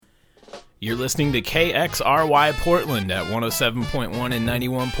You're listening to KXRY Portland at 107.1 and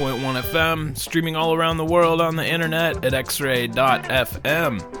 91.1 FM, streaming all around the world on the internet at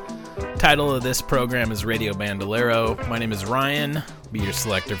xray.fm. Title of this program is Radio Bandolero. My name is Ryan, be your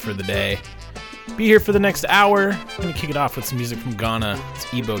selector for the day. Be here for the next hour. I'm going to kick it off with some music from Ghana.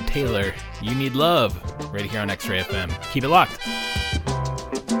 It's Ebo Taylor, You Need Love, right here on X-Ray FM. Keep it locked.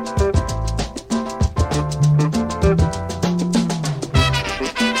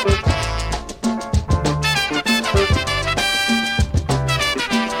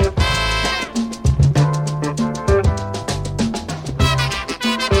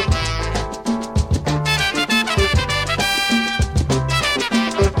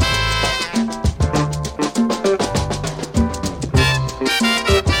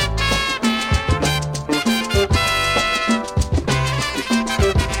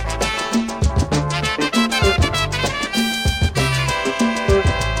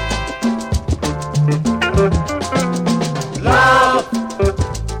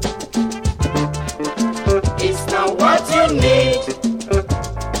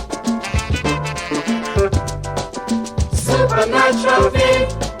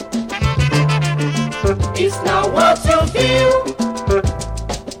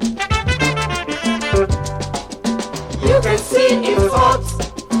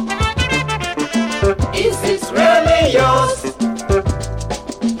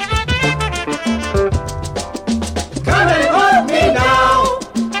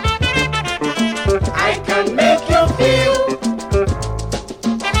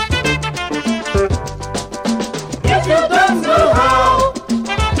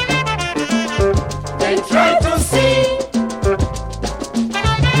 Try to see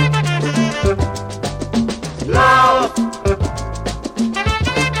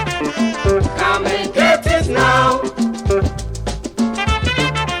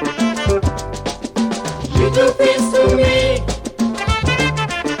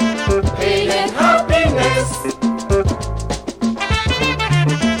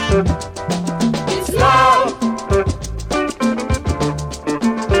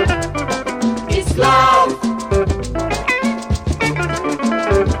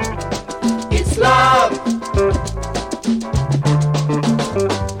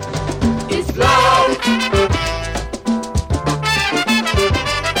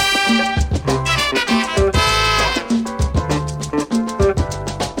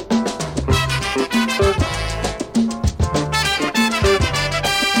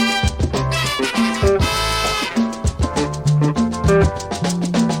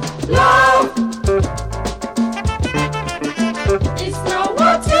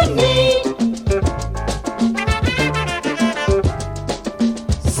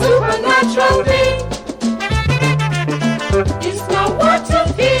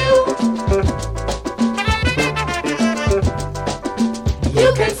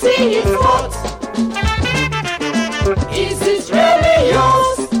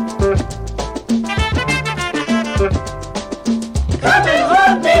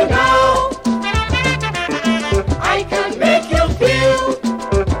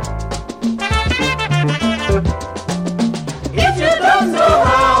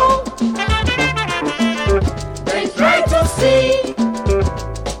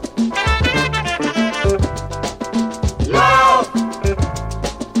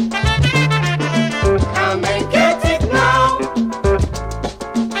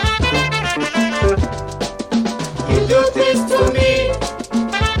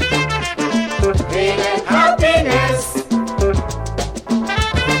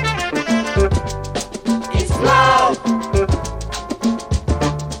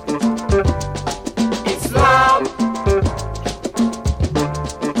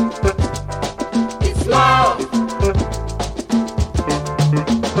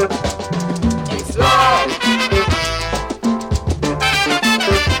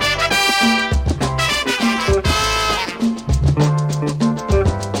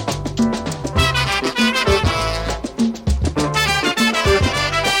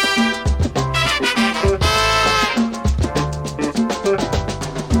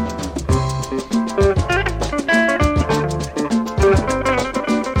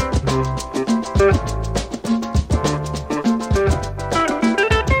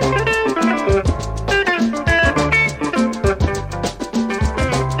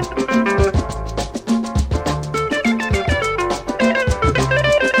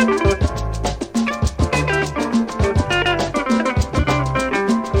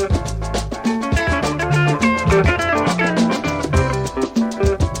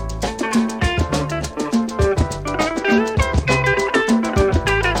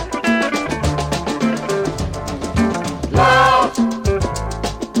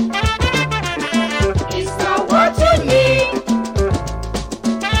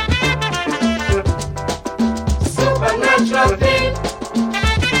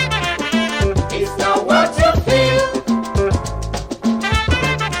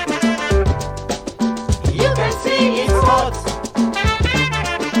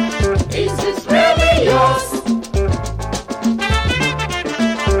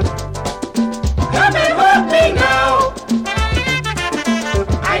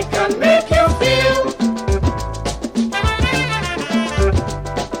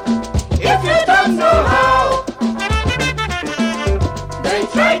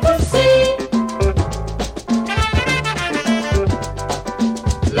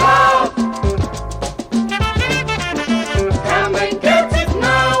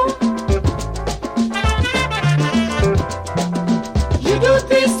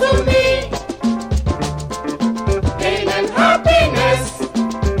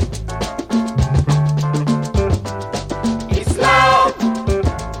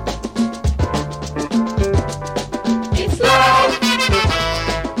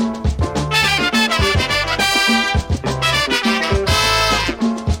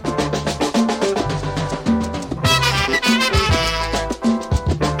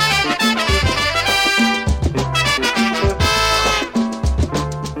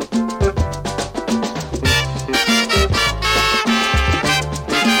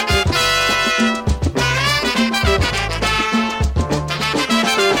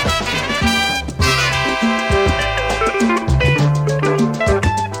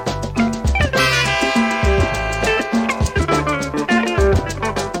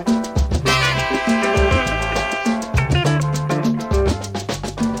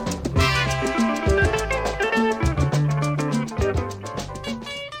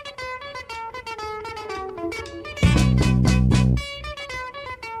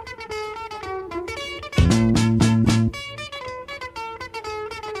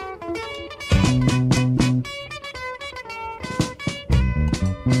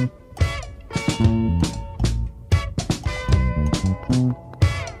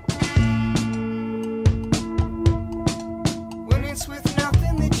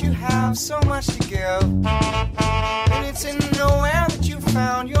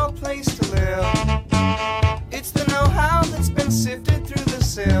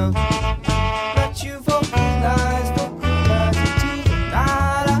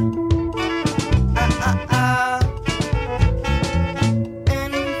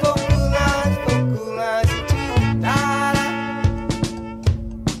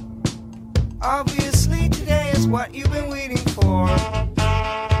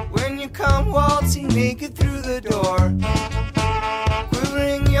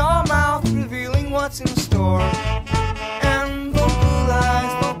what's in store and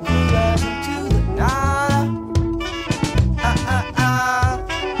vocalize into the nada.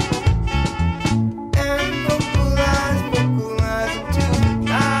 And vocalize into the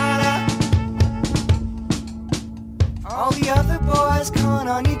nada. All the other boys calling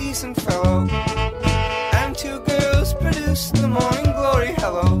on you, decent fellow, and two girls produce the morning glory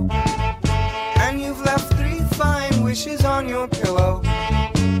hello. And you've left three fine wishes on your pillow.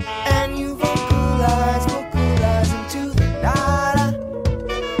 And you vocalize into the nada.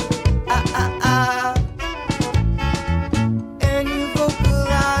 And you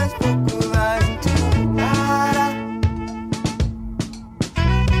vocalize into the nada.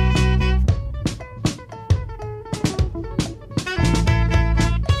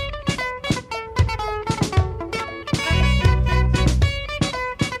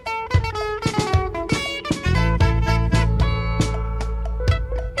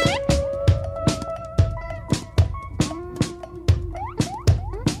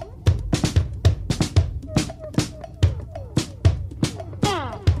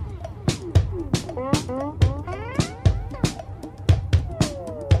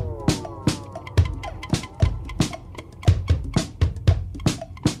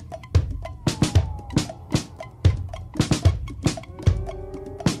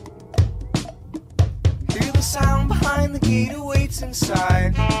 Sound behind the gate awaits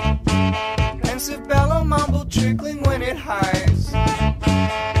inside. Pensive bellow mumble trickling when it hides.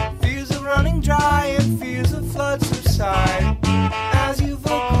 Fears of running dry and fears of flood subside. As you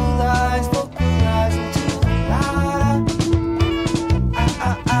vocalize into the nada.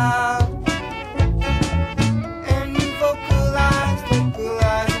 And you vocalize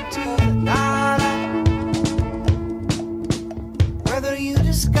into the nada. Whether you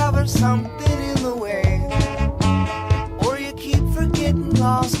discover something in the way,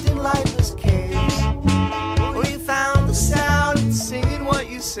 lost in lifeless caves, or you found the sound and singing what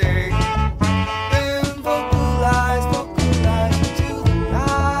you say, then vocalize into the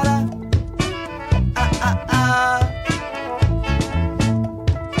nada.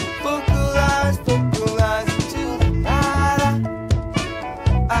 Vocalize into the nada.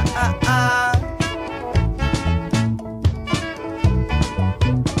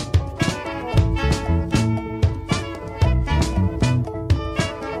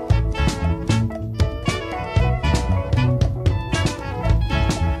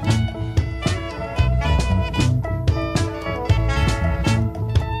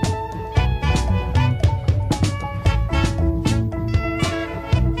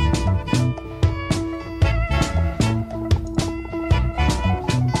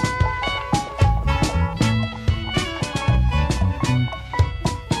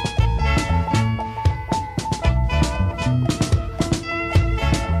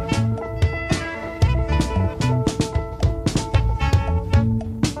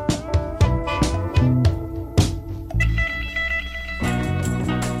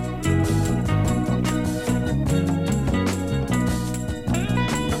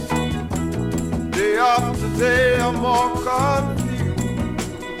 Today I'm more confused.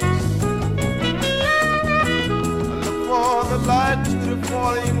 I look for the light through the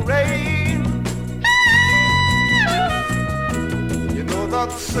falling rain. You know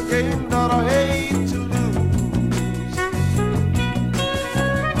that's a game that I hate to lose.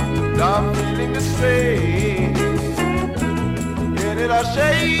 And I'm feeling the strain. Ain't it a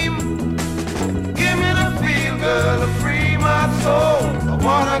shame? Give me the feel, girl, to free my soul. I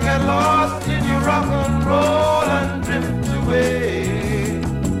wanna get lost in your rock and roll and drift away.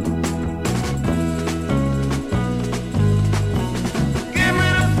 Give me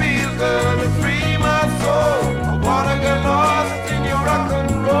the feel, girl, to free my soul. I wanna get lost in your rock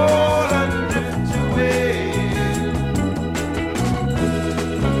and roll and drift away.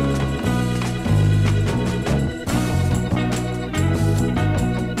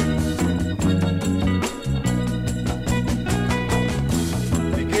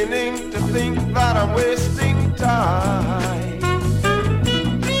 Beginning to think that I'm wasting time.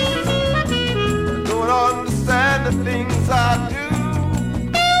 I don't understand the things I do.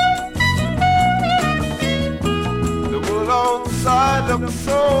 The world outside looks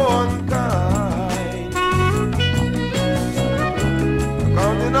so unkind. I'm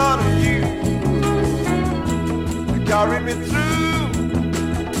counting on you to carry me through.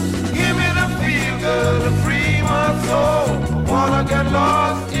 Give me the feel, girl, to free my soul. I wanna get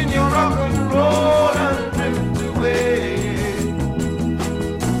lost in your rock and roll and drift away.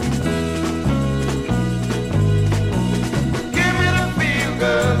 Give me the feel,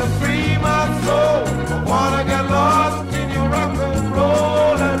 girl, to free my soul. I wanna get lost in your rock and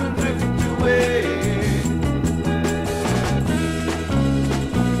roll and drift away.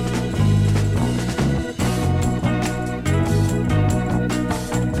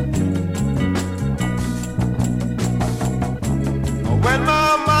 When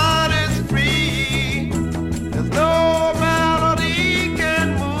my mind is free, there's no melody can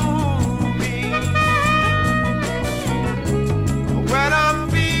move me. When I'm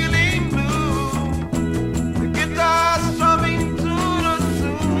feeling blue, the guitar's strumming to the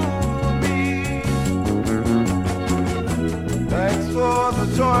tune. Thanks for the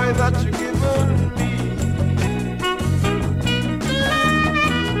joy that you've given me.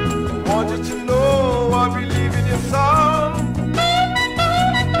 I want you to know I believe in your song.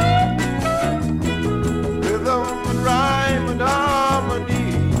 Rhythm and rhyme and harmony.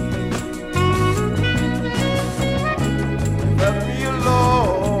 Let me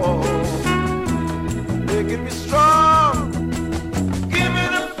alone, making me strong. Give me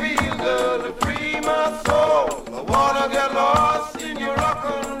the feel, girl, to free my soul. I wanna get lost in your rock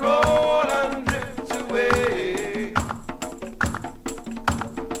and roll and drift away.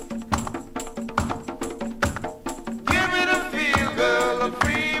 Give me the feel, girl, to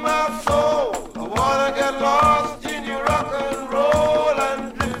free my soul. I wanna get lost in your rock and roll and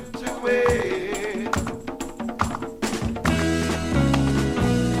drift away.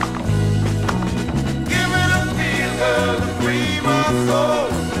 Give me the feel, girl, to free my soul.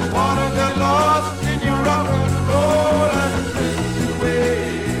 I wanna get lost in your rock and roll and drift away.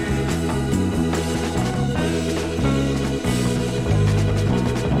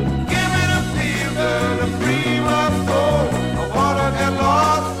 Give me the feel, girl, to free my soul. I wanna get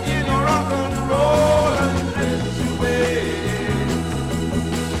lost in your rock and roll and drift away.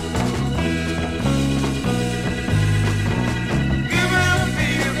 Give me the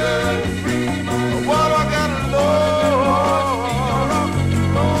feel, girl, to free my soul. I wanna get lost in your rock and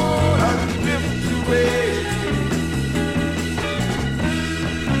roll and drift away.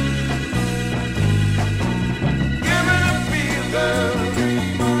 Give me the feel, girl, to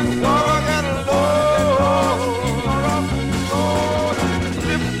free my soul. I wanna get lost in your rock and roll and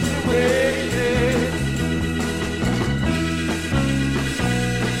drift away.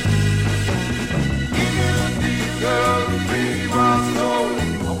 Give me the feel, girl, to free my soul.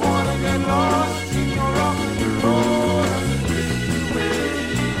 I wanna get lost in your rock and roll and drift away.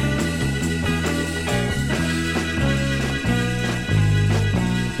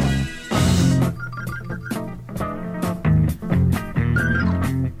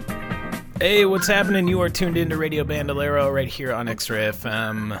 Hey, what's happening? You are tuned into Radio Bandolero right here on X-Ray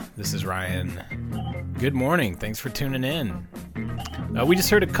FM. This is Ryan. Good morning. Thanks for tuning in. We just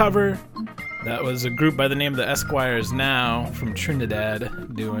heard a cover. That was a group by the name of the Esquires Now from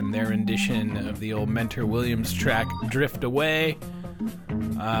Trinidad doing their rendition of the old Mentor Williams track Drift Away,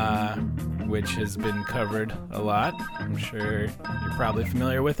 which has been covered a lot. I'm sure you're probably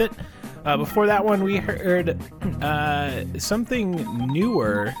familiar with it. Before that one, we heard something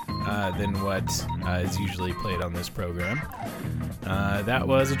newer than what is usually played on this program. That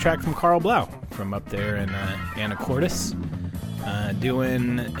was a track from Carl Blau from up there in Anacortes,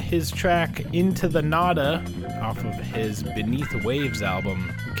 doing his track Into the Nada off of his Beneath Waves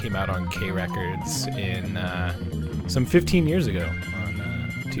album. It came out on K Records in some 15 years ago,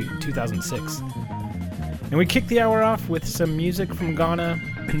 on 2006. And we kicked the hour off with some music from Ghana,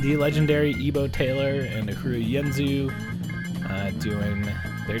 the legendary Ebo Taylor and Uhuru Yenzu doing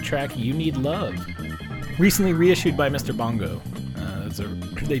their track You Need Love, recently reissued by Mr. Bongo.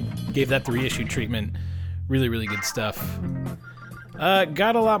 They gave that the reissue treatment. Really, really good stuff.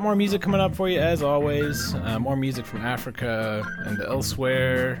 Got a lot more music coming up for you, as always. More music from Africa and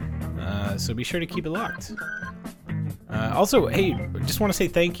elsewhere, so be sure to keep it locked. Also, hey, just want to say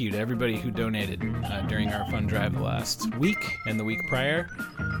thank you to everybody who donated during our fund drive last week and the week prior.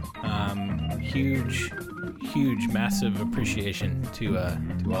 Huge, massive appreciation to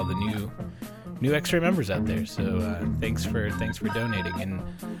all the new X-Ray members out there. So thanks for donating, and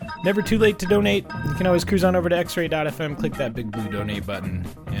never too late to donate. You can always cruise on over to xray.fm, click that big blue donate button,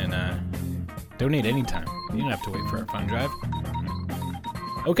 and donate anytime. You don't have to wait for our fund drive.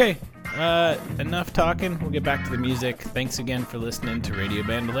 Okay. Enough talking. We'll get back to the music. Thanks again for listening to Radio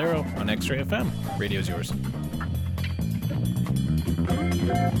Bandolero on X-Ray FM. Radio's yours.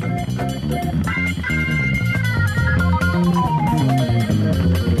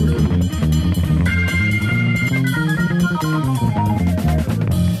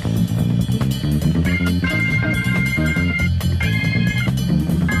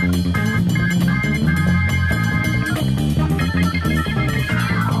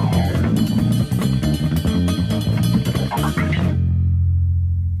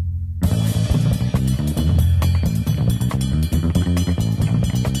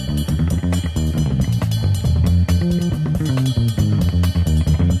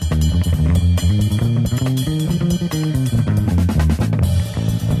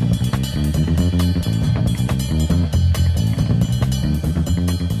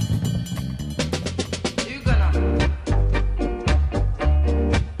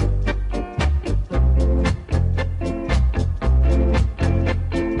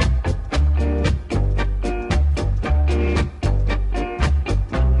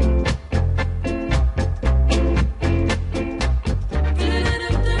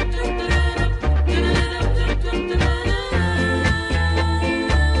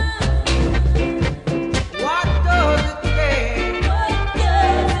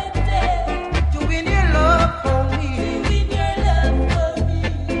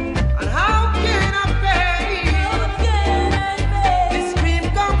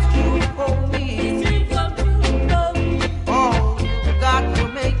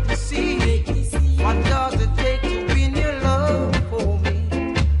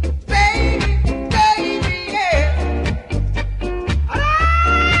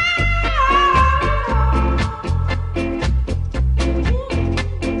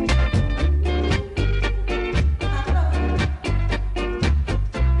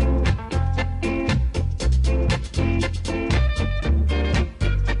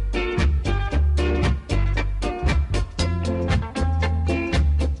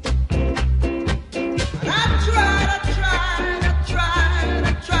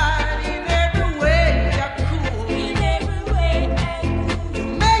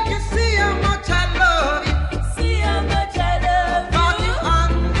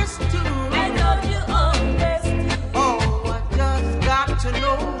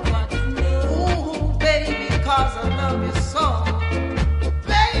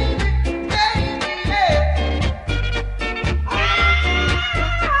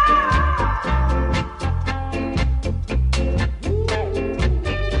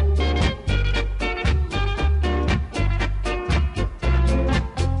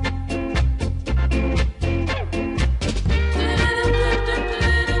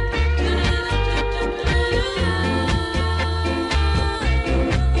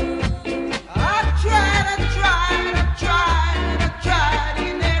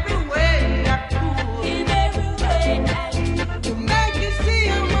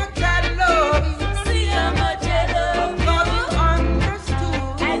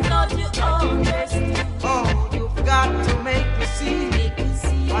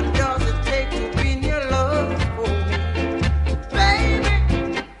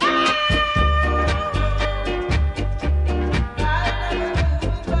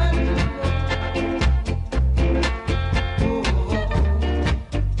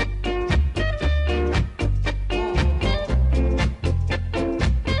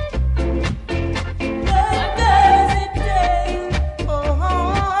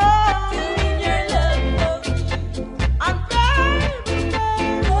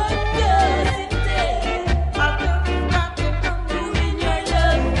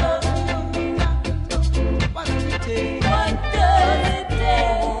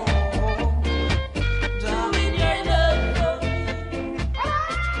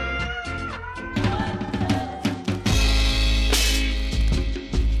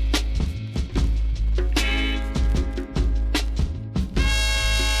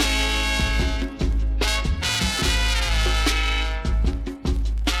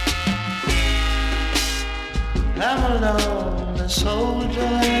 lonely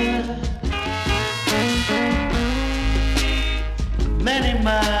soldier. Many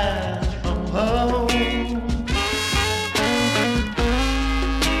miles from home,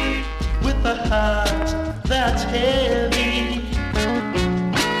 with a heart that's heavy,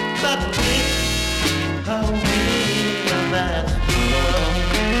 but with a will that's strong.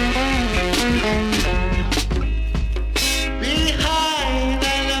 Behind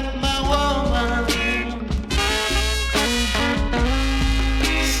I left my woman,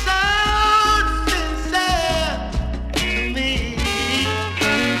 so sincere to me.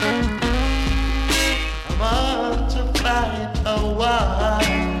 I'm on to fight a war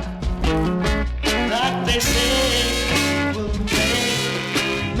that they say will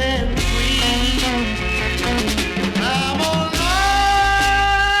make men free. I'm alone.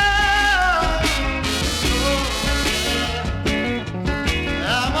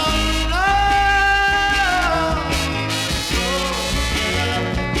 I'm alone.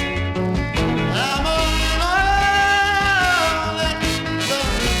 I'm alone.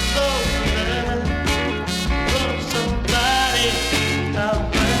 Somebody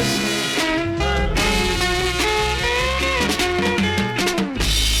have mercy on me.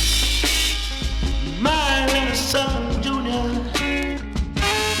 My little son Junior,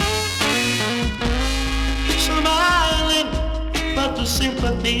 smiling but to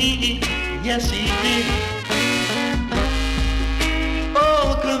sympathy, yes he did.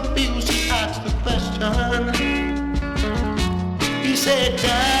 Oh, confused he asked the question. He said,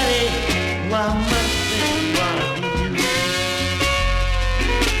 Daddy, why must they bother you?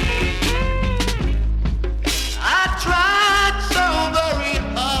 I tried so very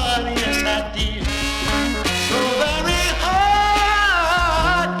hard, yes I did, so very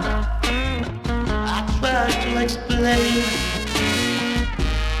hard. I tried to explain,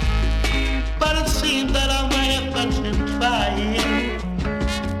 but it seemed that all my efforts in trying,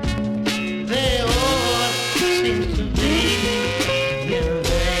 they all seem to be in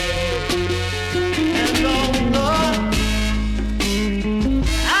vain. And oh Lord,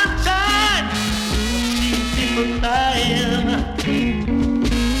 I'm tired of seeing people crying.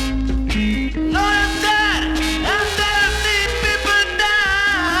 Lord, I'm tired of seeing people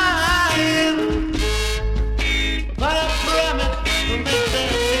dying. But I promise to make them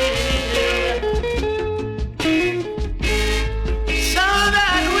feel so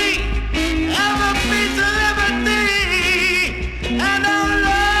that we have a piece of liberty. And oh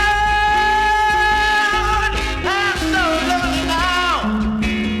Lord, I'm so lonely now.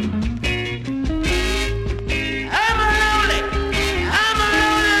 I'm a lonely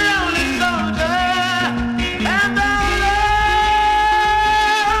soldier. And oh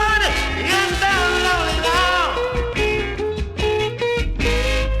Lord, yes, I'm lonely now.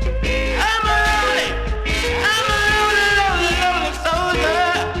 I'm a lonely soldier.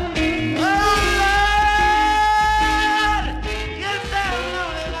 Oh Lord, yes, I'm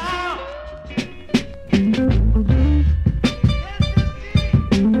lonely now.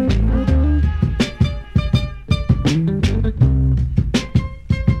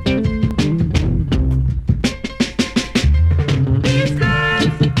 These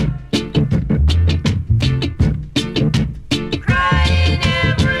girls crying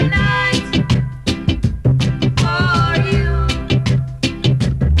every night for you.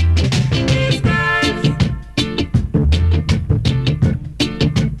 These girls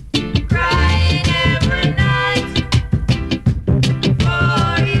crying every night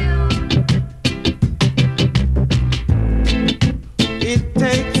for you. It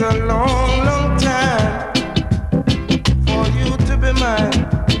takes a long, long time for you to be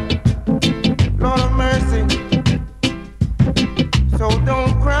mine. Lord of mercy. So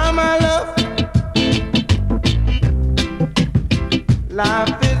don't cry, my love.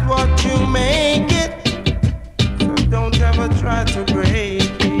 Life is what you make it. So don't ever try to break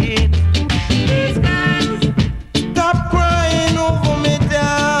it. These girls Stop crying over me,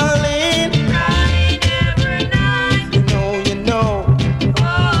 darling. crying every night You know,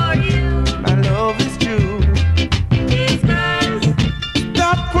 for you. my love is true. These girls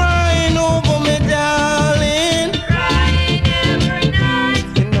Stop crying over me, darling. crying every night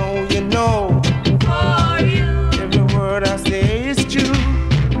You know, for you. every word I say is true.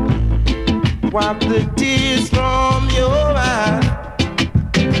 Wipe the tears from your eyes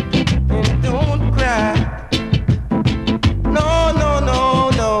and don't cry. No, no, no,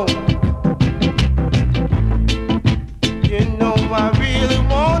 no. You know I really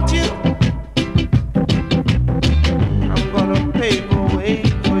want you. I'm gonna pave a way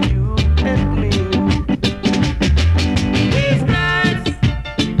for you and me. These girls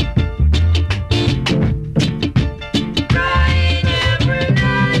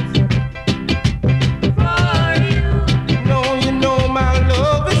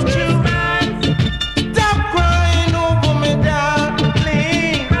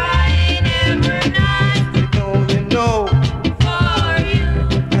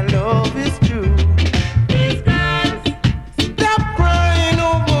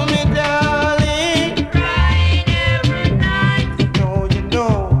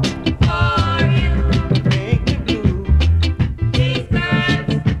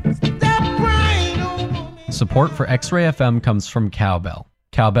Support for X-Ray FM comes from Cowbell.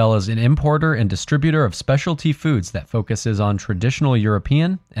 Cowbell is an importer and distributor of specialty foods that focuses on traditional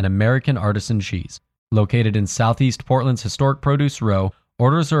European and American artisan cheese. Located in Southeast Portland's historic Produce Row,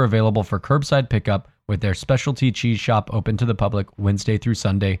 orders are available for curbside pickup with their specialty cheese shop open to the public Wednesday through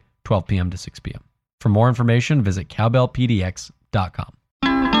Sunday, 12 p.m. to 6 p.m. For more information, visit cowbellpdx.com.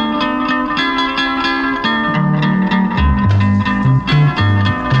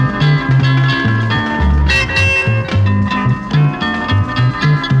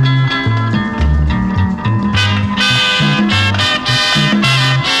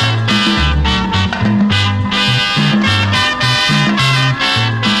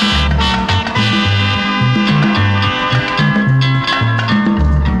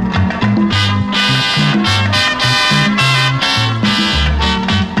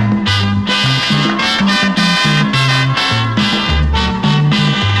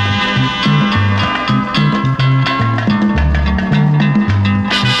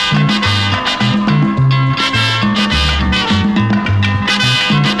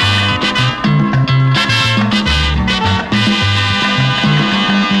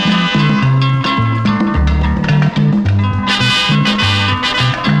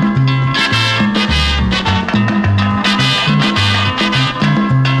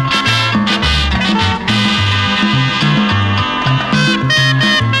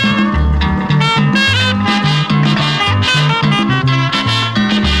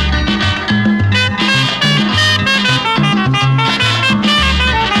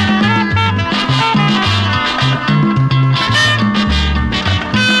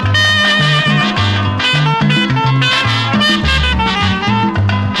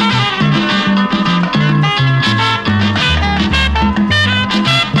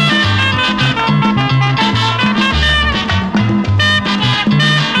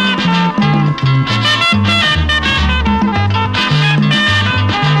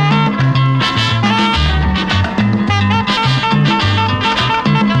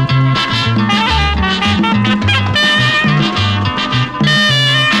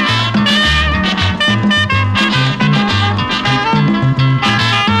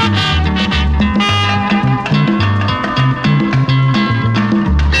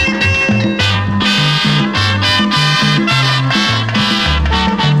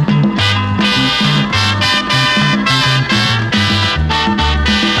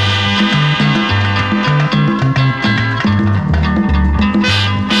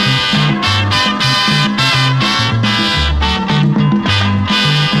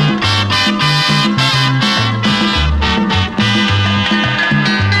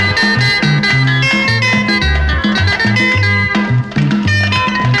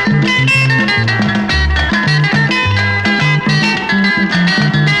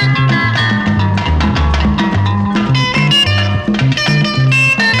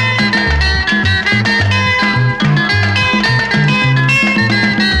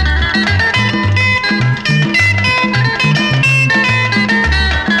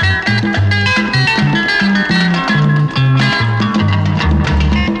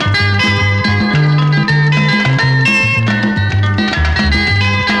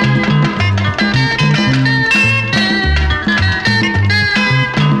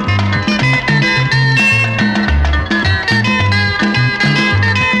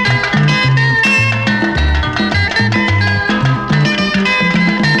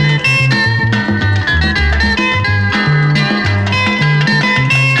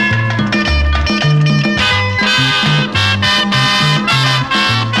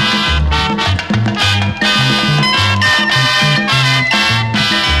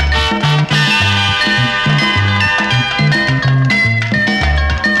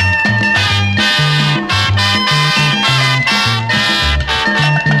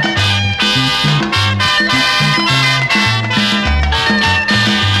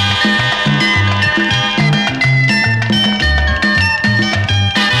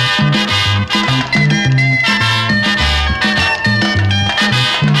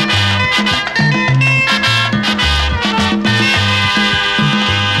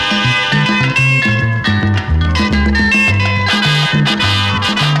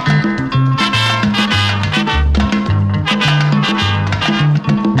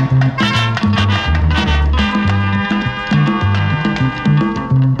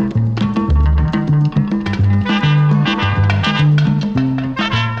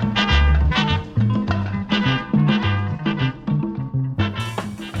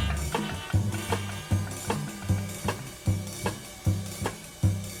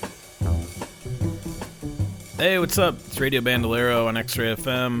 Hey, what's up? It's Radio Bandolero on X-Ray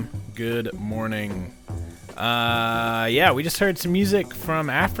FM. Good morning. Yeah, we just heard some music from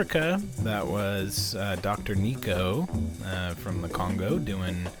Africa. That was Dr. Nico from the Congo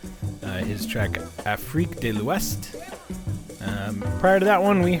doing his track Afrique de l'Ouest. Prior to that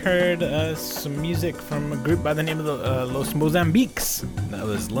one, we heard some music from a group by the name of Los Mozambiques. That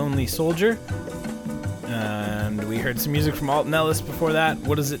was Lonely Soldier. And we heard some music from Autumnal before that.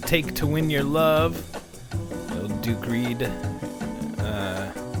 What Does It Take to Win Your Love? Old Duke Reed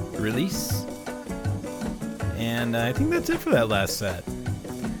release. And I think that's it for that last set.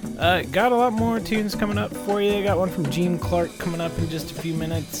 Got a lot more tunes coming up for you. Got one from Gene Clark coming up in just a few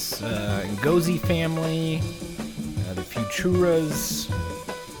minutes. Ngozi Family. The Futuras.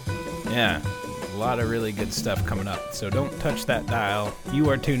 Yeah, a lot of really good stuff coming up. So don't touch that dial. You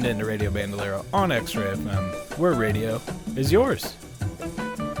are tuned in to Radio Bandolero on X-Ray FM, where radio is yours.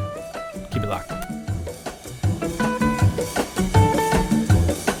 Keep it locked.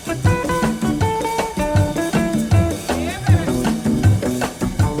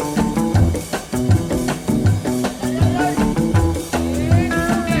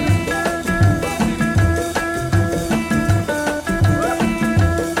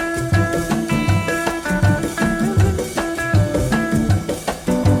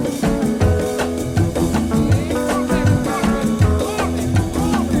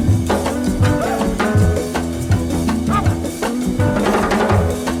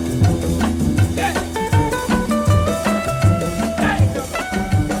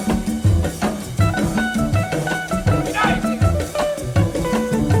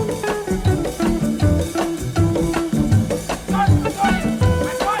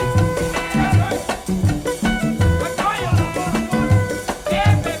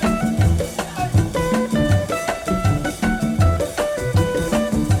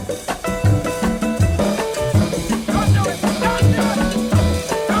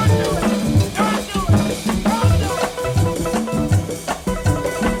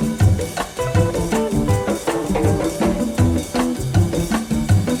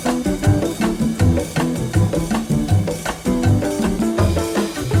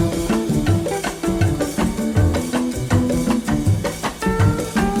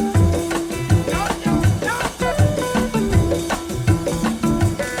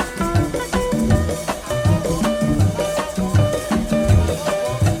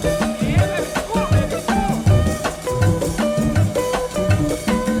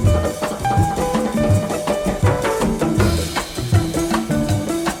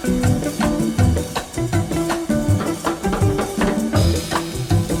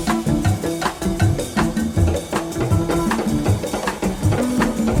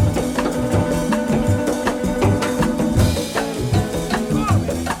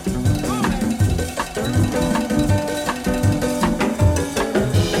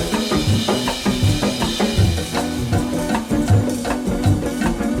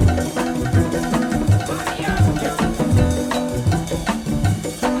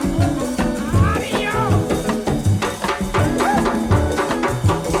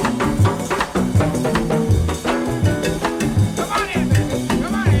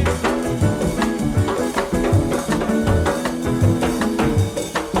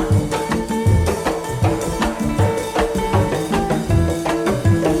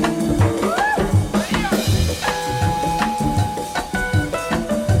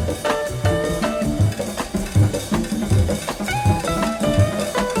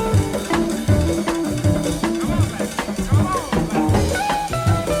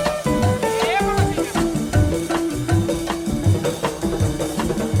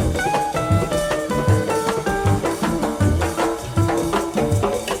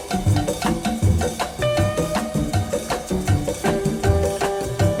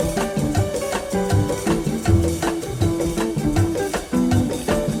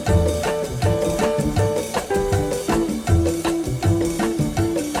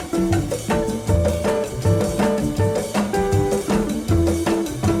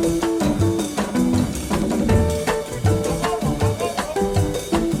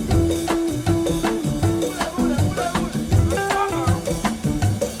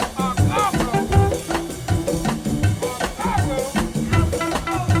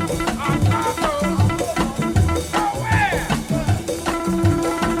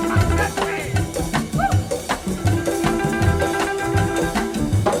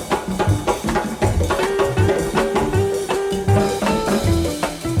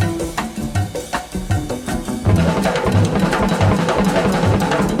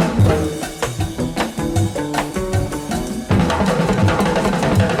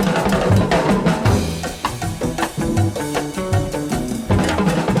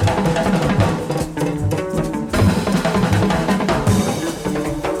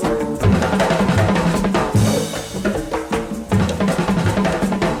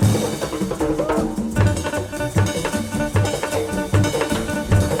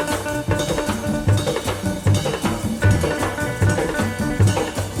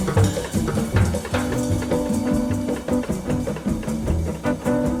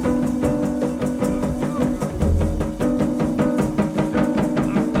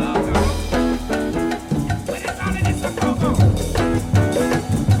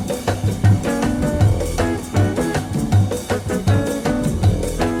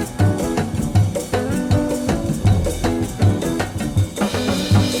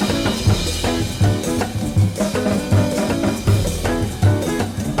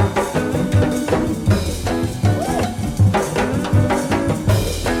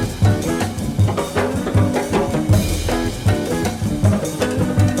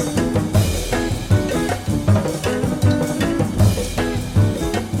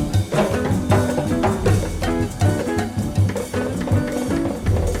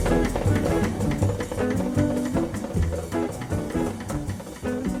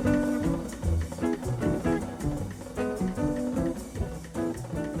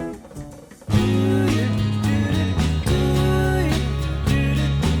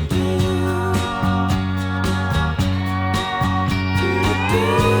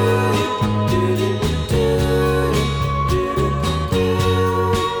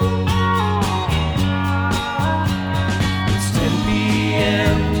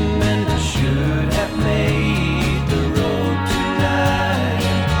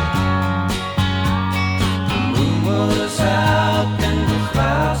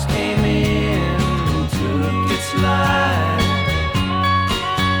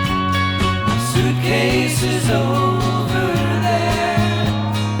 is over there,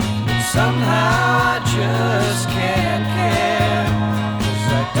 but somehow I just can't care, 'cause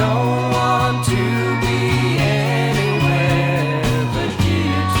I don't want to be anywhere but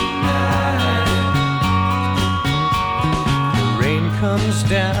here tonight. The rain comes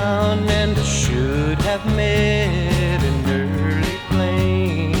down and I should have met an early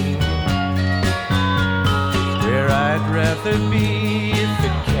plane where I'd rather be. If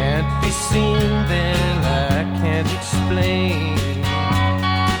it can't be seen, then I can't explain.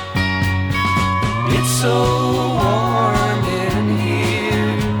 It's so warm in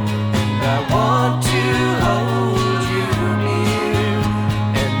here, and I want to hold you near,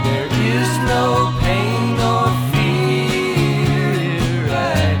 and there is no pain or fear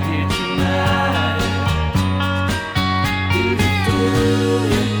right here tonight.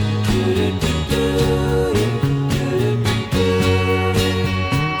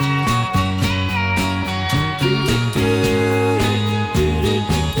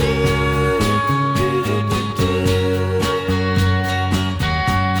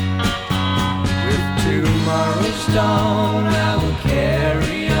 With tomorrow's dawn, I will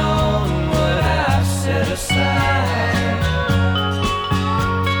carry on what I've set aside.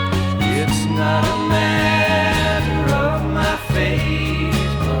 It's not a matter of my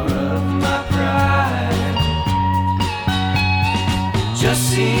faith or of my pride. It just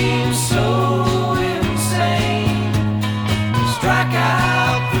seems so insane to strike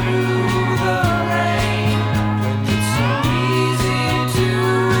out through the rain when it's so easy to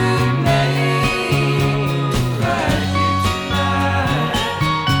remain right here tonight.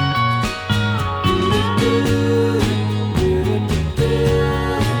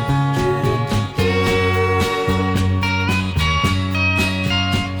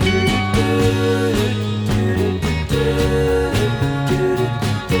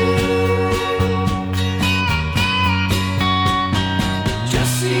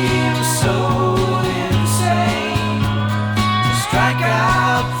 Just seems so insane to strike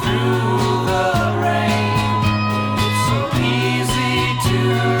out through the rain when it's so easy to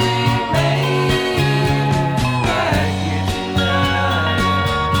remain right here tonight.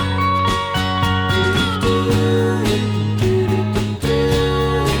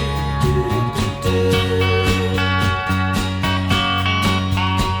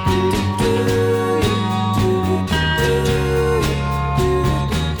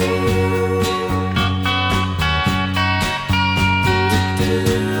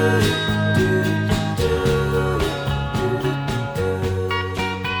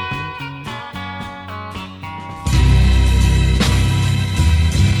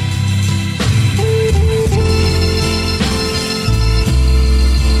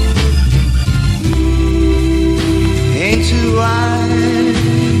 Ain't two eyes,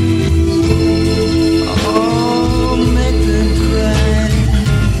 oh, make them cry.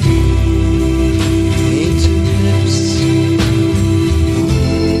 Ain't two lips,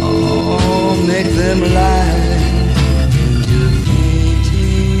 oh, make them lie. And you're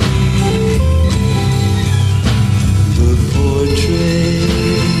painting the portrait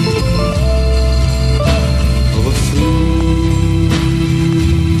of a fool.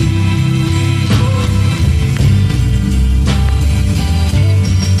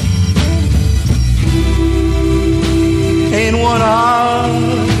 Ain't one heart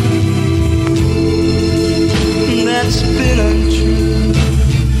that's been untrue.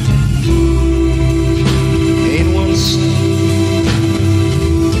 Ain't one soul,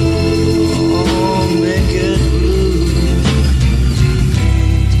 oh, make it blue.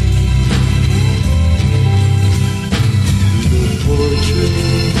 The portrait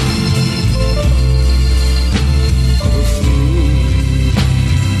of a fool.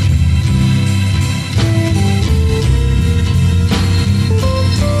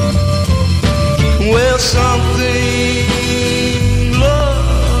 Well, something,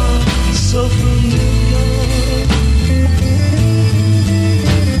 love, so familiar.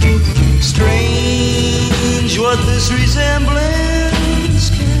 Strange what this resemblance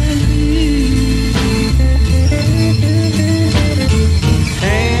can be.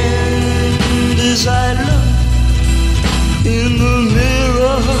 And as I look in the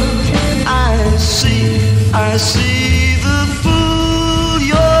mirror, I see the fool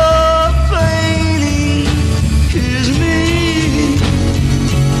you're painting is me.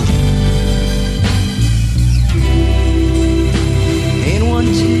 Ain't one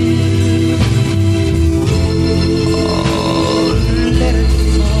tear, oh, let it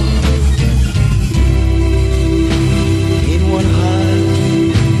fall. Ain't one heart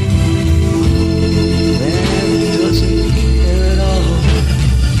that doesn't care at all.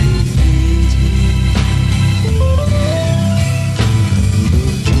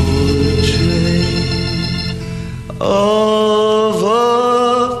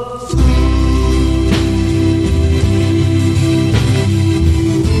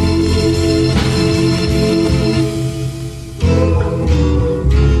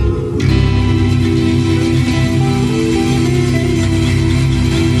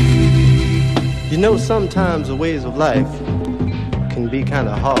 sometimes the ways of life can be kind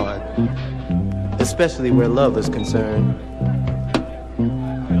of hard, especially where love is concerned.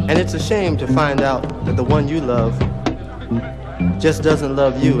 And it's a shame to find out that the one you love just doesn't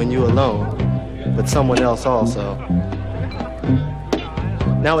love you and you alone, but someone else also.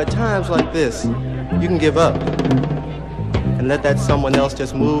 Now at times like this, you can give up and let that someone else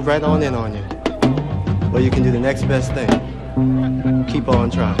just move right on in on you. Or you can do the next best thing. Keep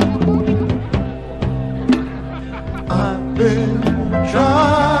on trying. I've been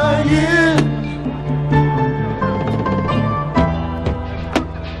trying.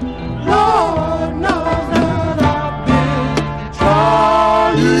 Lord knows that I've been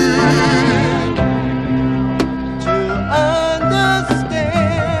trying To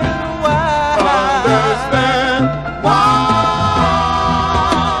understand why. understand why.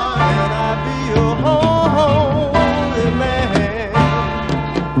 Can I be your holy man?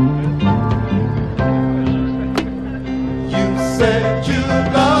 You said you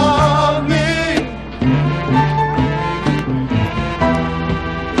love me.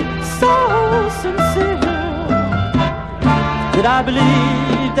 So sincere that I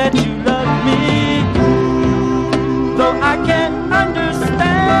believe that you love me, though I can't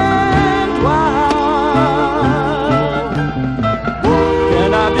understand why.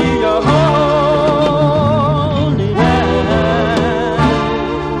 Can I be your holy man?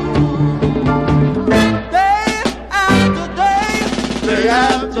 Day after day, Day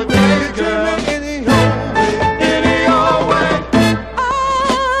after day, girl, any old way. any old way. I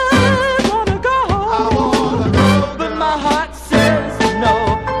wanna go, I wanna go, but my heart says no,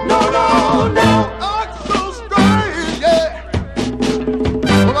 no, no, no. I'm so strange, yeah.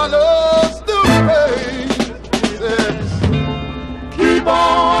 But my love's still pain. Says, keep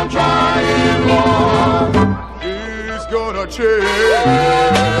on trying, Lord. He's gonna change.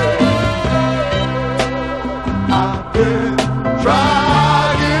 I've been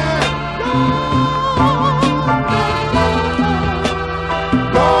trying.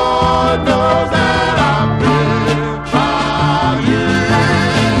 Lord knows that I've been trying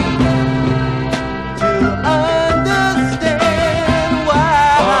To understand why.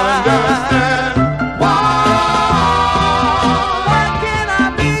 understand why. Why can't I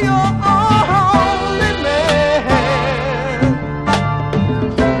be your only man?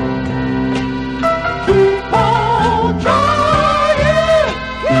 Keep on trying.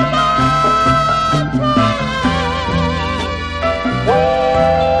 Keep on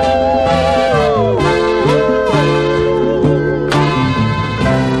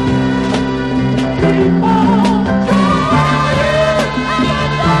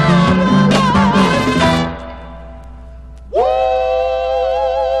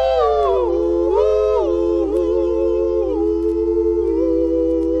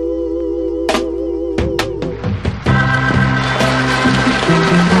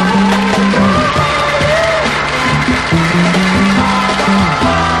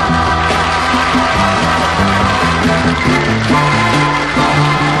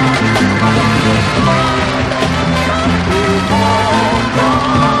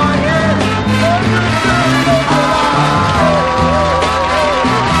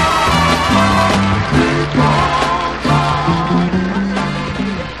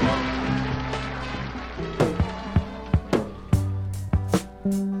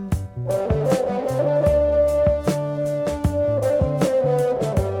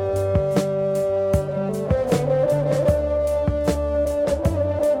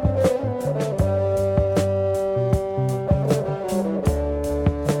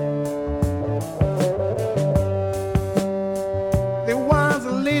There was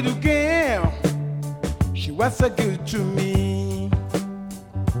a little girl, she was so good to me.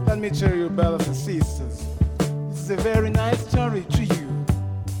 Let me tell you, brothers and sisters, this is a very nice story to you.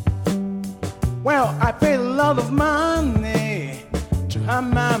 Well, I paid a lot of money to her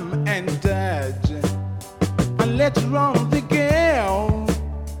mom and dad, and later on the girl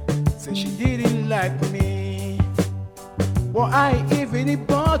said she didn't like me. Well, I even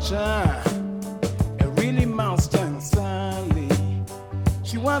bought her a really Mustang Sally.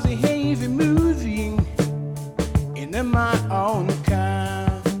 She was a heavy moving in my own car,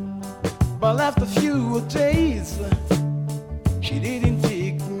 but after a few days she didn't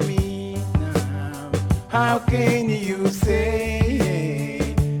take me. Now how can you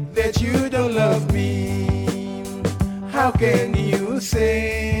say that you don't love me? How can you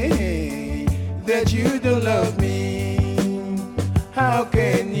say that you don't love me? How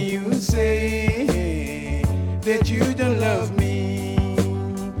can you say that you don't love me?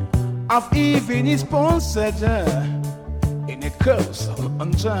 I've even sponsored her in a course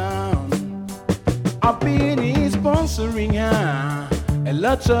on town. I've been sponsoring her a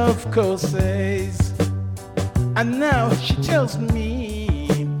lot of courses, and now she tells me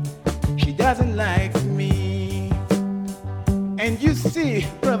she doesn't like me. And you see,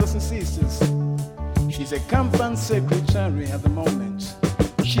 brothers and sisters, she's a compound secretary at the moment.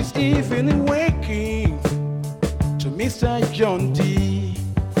 She's even working to Mr. John D.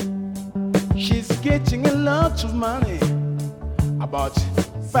 She's getting a lot of money, about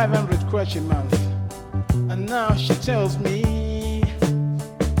 500 kwacha a month. And now she tells me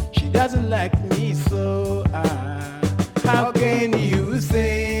she doesn't like me, so how can you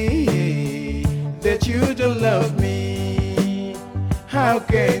say that you don't love me? How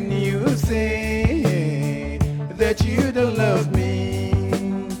can you say that you don't love me?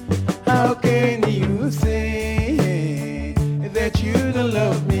 How can you say that you don't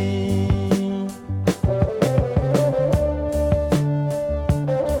love me?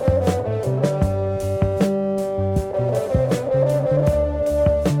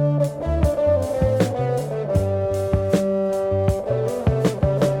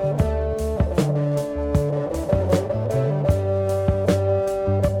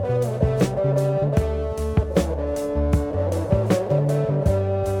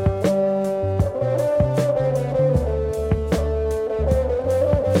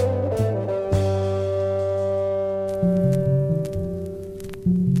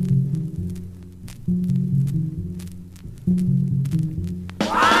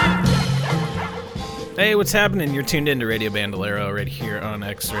 Hey, what's happening? You're tuned into Radio Bandolero right here on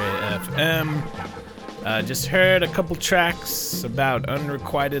X-Ray FM. Just heard a couple tracks about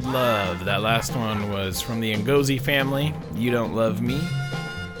unrequited love. That last one was from the Ngozi family, You Don't Love Me.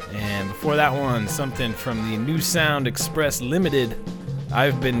 And before that one, something from the New Sound Express Limited,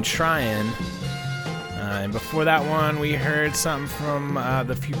 I've Been Trying. And before that one, we heard something from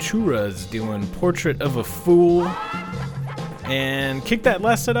the Futuras doing Portrait of a Fool. And kicked that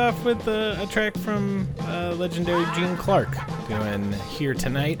last set off with a track from legendary Gene Clark doing Here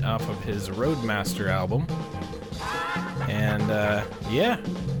Tonight off of his Roadmaster album. And yeah,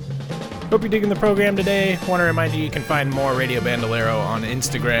 hope you're digging the program today. Want to remind you can find more Radio Bandolero on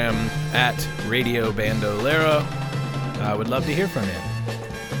Instagram at Radio Bandolero. Would love to hear from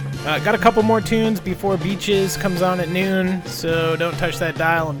you. Got a couple more tunes before Beaches comes on at noon, so don't touch that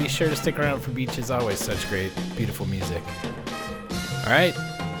dial and be sure to stick around for Beaches. Always such great, beautiful music. All right,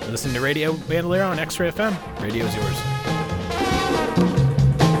 listen to Radio Bandolero on X-Ray FM. Radio is yours.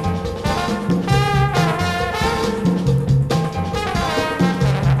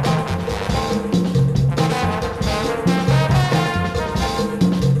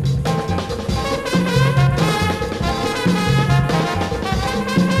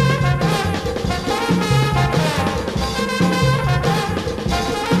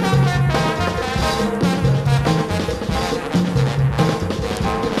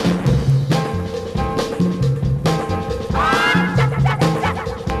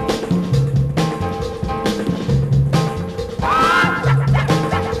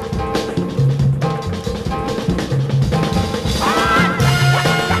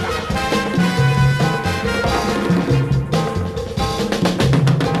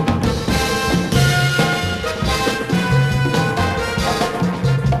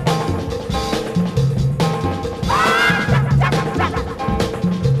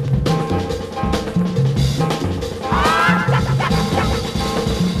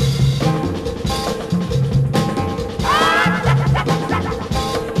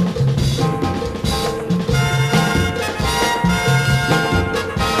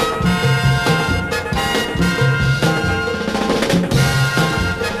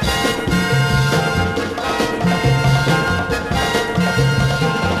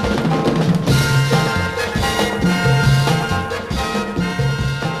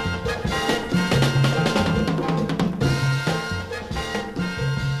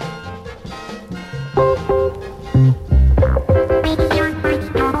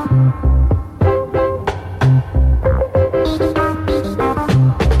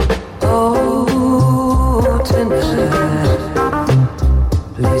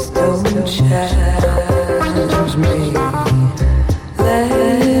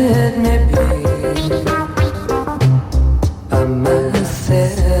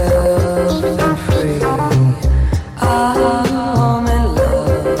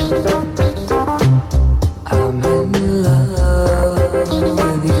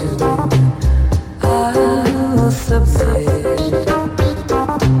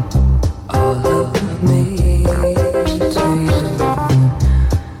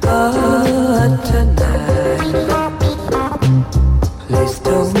 Please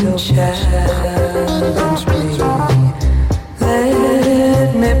don't shine.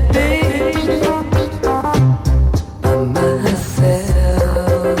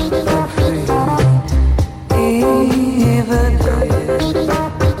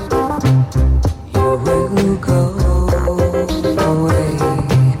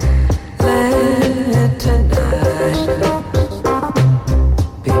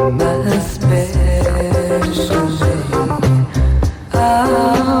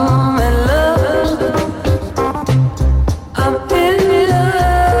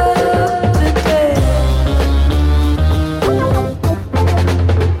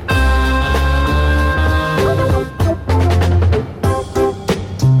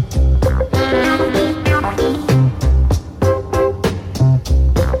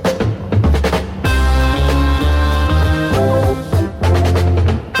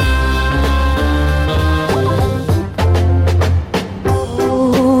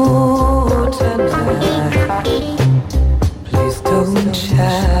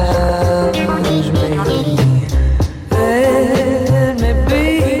 challenge me. Let me be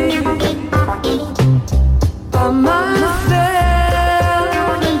by myself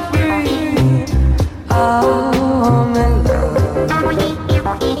and free. I'm in love,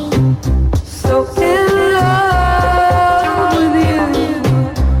 so in love with you.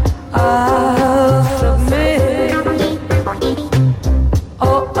 I'll submit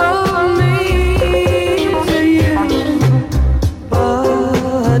all of me to you,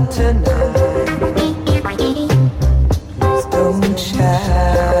 but tonight, please don't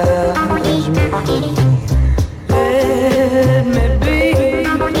challenge me. Let me be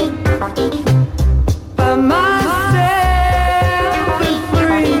by myself and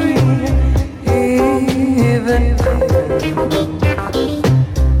free, even if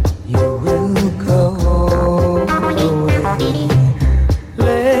you will go away.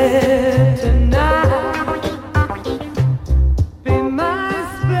 Let tonight be my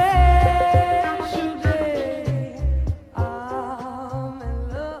special day. I'm in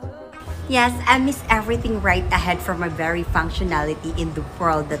love. Yes, I miss everything right ahead from my very functionality in the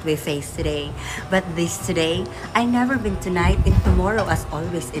world that we face today. But this today, I never been tonight and tomorrow as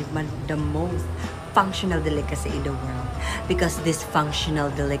always in the most functional delicacy in the world. Because this functional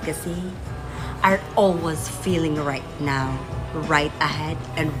delicacy are always feeling right now, right ahead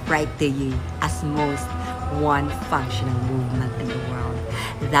and right to you as most one functional movement in the world.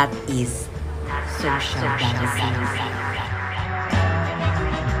 That is social dancing.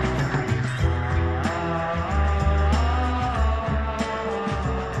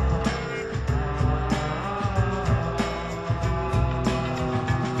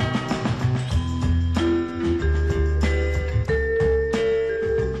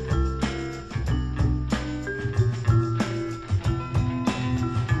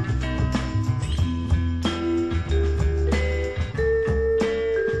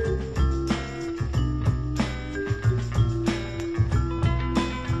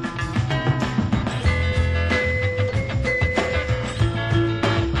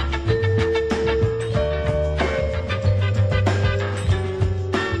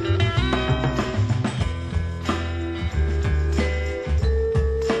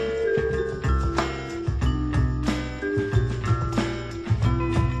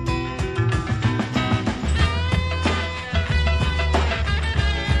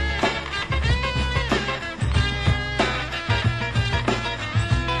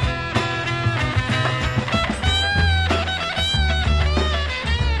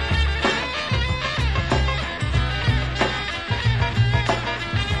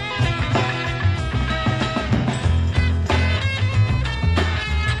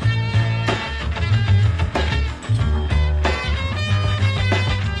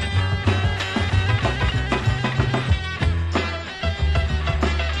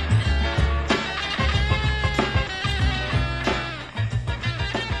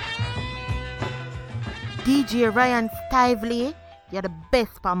 DJ Ryan Stively, you're the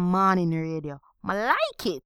best for morning radio. I like it.